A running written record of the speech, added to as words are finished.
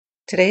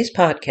Today's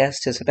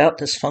podcast is about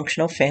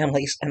dysfunctional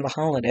families and the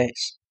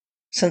holidays.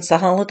 Since the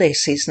holiday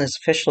season is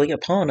officially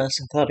upon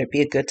us, I thought it'd be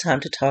a good time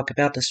to talk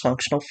about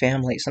dysfunctional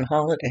families and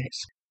holidays.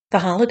 The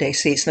holiday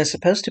season is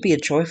supposed to be a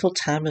joyful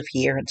time of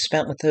year and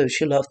spent with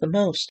those you love the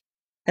most.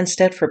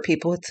 Instead, for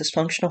people with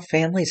dysfunctional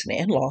families and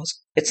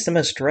in-laws, it's the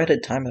most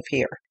dreaded time of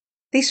year.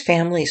 These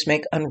families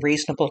make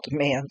unreasonable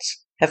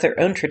demands, have their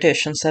own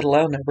traditions that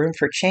allow no room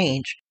for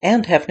change,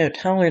 and have no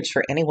tolerance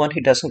for anyone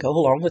who doesn't go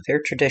along with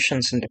their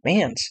traditions and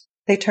demands.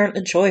 They turn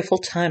a joyful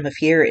time of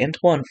year into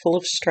one full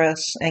of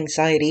stress,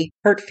 anxiety,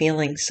 hurt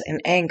feelings, and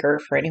anger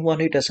for anyone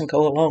who doesn't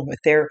go along with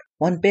their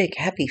one big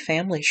happy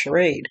family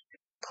charade.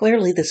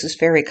 Clearly, this is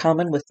very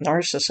common with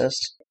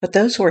narcissists, but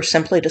those who are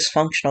simply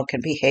dysfunctional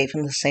can behave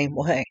in the same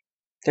way.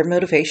 Their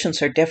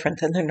motivations are different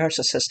than their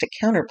narcissistic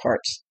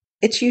counterparts.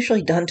 It's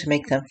usually done to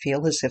make them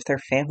feel as if their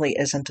family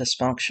isn't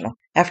dysfunctional.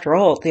 After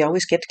all, they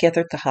always get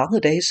together at the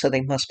holidays, so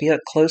they must be a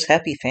close,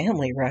 happy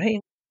family, right?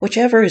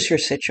 Whichever is your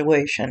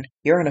situation,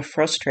 you're in a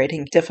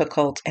frustrating,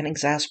 difficult, and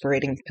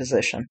exasperating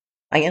position.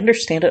 I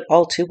understand it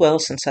all too well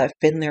since I've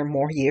been there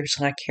more years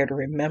than I care to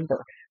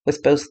remember,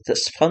 with both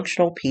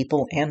dysfunctional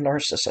people and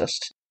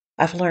narcissists.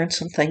 I've learned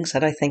some things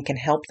that I think can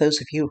help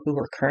those of you who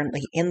are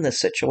currently in this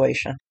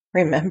situation.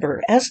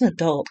 Remember, as an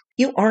adult,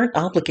 you aren't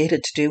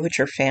obligated to do what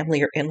your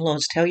family or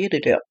in-laws tell you to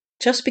do.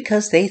 Just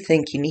because they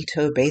think you need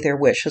to obey their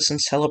wishes and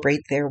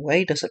celebrate their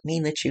way doesn't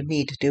mean that you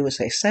need to do as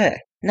they say.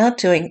 Not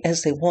doing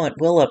as they want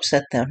will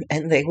upset them,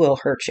 and they will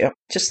hurt you.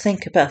 Just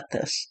think about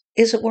this.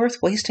 Is it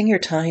worth wasting your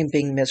time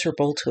being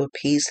miserable to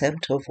appease them,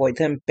 to avoid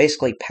them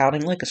basically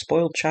pouting like a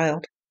spoiled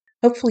child?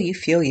 Hopefully you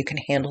feel you can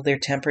handle their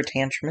temper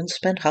tantrum and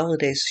spend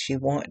holidays as you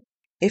want.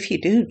 If you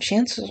do,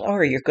 chances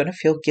are you're going to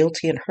feel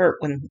guilty and hurt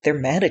when they're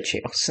mad at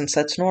you, since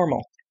that's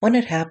normal. When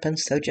it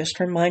happens, though, just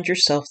remind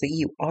yourself that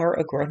you are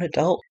a grown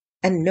adult,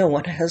 and no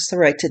one has the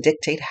right to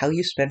dictate how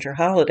you spend your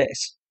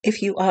holidays.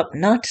 If you opt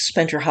not to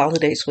spend your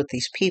holidays with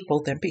these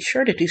people, then be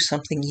sure to do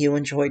something you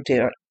enjoy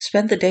doing.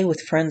 Spend the day with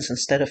friends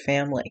instead of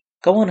family.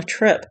 Go on a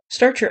trip.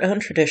 Start your own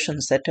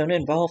traditions that don't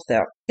involve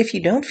them. If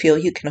you don't feel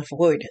you can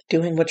avoid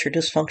doing what your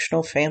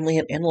dysfunctional family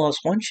and in-laws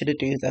want you to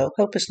do, though,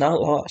 hope is not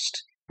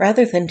lost.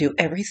 Rather than do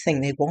everything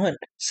they want,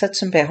 set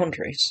some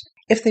boundaries.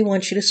 If they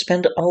want you to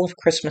spend all of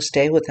Christmas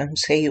Day with them,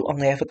 say you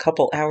only have a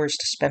couple hours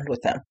to spend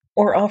with them.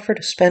 Or offer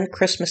to spend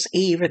Christmas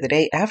Eve or the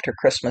day after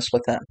Christmas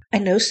with them. I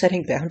know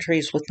setting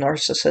boundaries with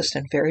narcissists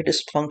and very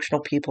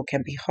dysfunctional people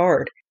can be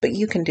hard, but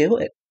you can do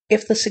it.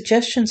 If the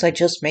suggestions I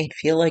just made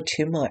feel like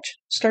too much,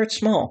 start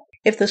small.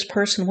 If this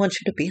person wants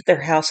you to be at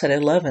their house at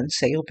 11,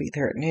 say you'll be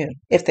there at noon.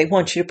 If they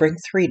want you to bring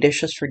 3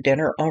 dishes for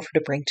dinner, offer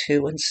to bring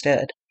 2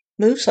 instead.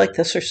 Moves like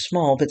this are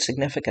small but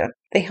significant.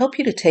 They help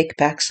you to take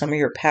back some of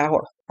your power.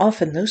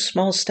 Often those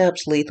small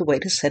steps lead the way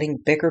to setting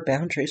bigger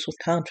boundaries with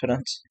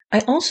confidence.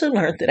 I also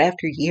learned that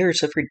after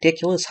years of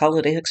ridiculous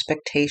holiday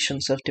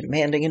expectations of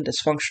demanding and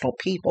dysfunctional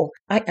people,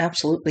 I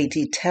absolutely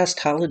detest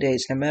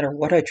holidays no matter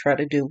what I try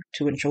to do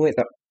to enjoy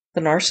them.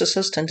 The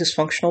narcissist and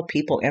dysfunctional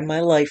people in my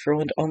life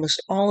ruined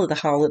almost all of the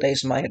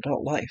holidays of my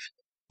adult life.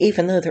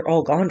 Even though they're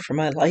all gone from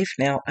my life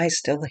now, I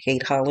still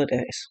hate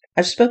holidays.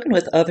 I've spoken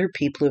with other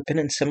people who've been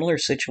in similar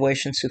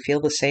situations who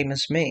feel the same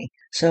as me,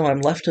 so I'm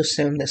left to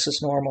assume this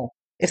is normal.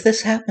 If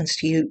this happens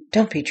to you,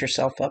 don't beat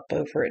yourself up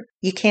over it.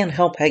 You can't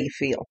help how you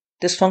feel.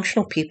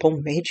 Dysfunctional people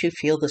made you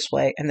feel this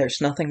way, and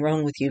there's nothing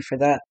wrong with you for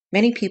that.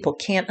 Many people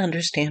can't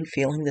understand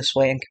feeling this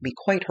way and can be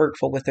quite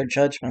hurtful with their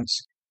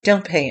judgments.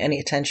 Don't pay any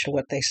attention to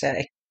what they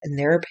say, and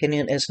their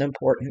opinion isn't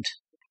important.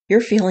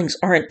 Your feelings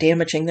aren't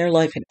damaging their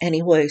life in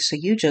any way, so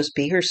you just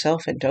be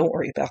yourself and don't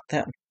worry about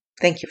them.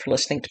 Thank you for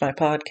listening to my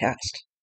podcast.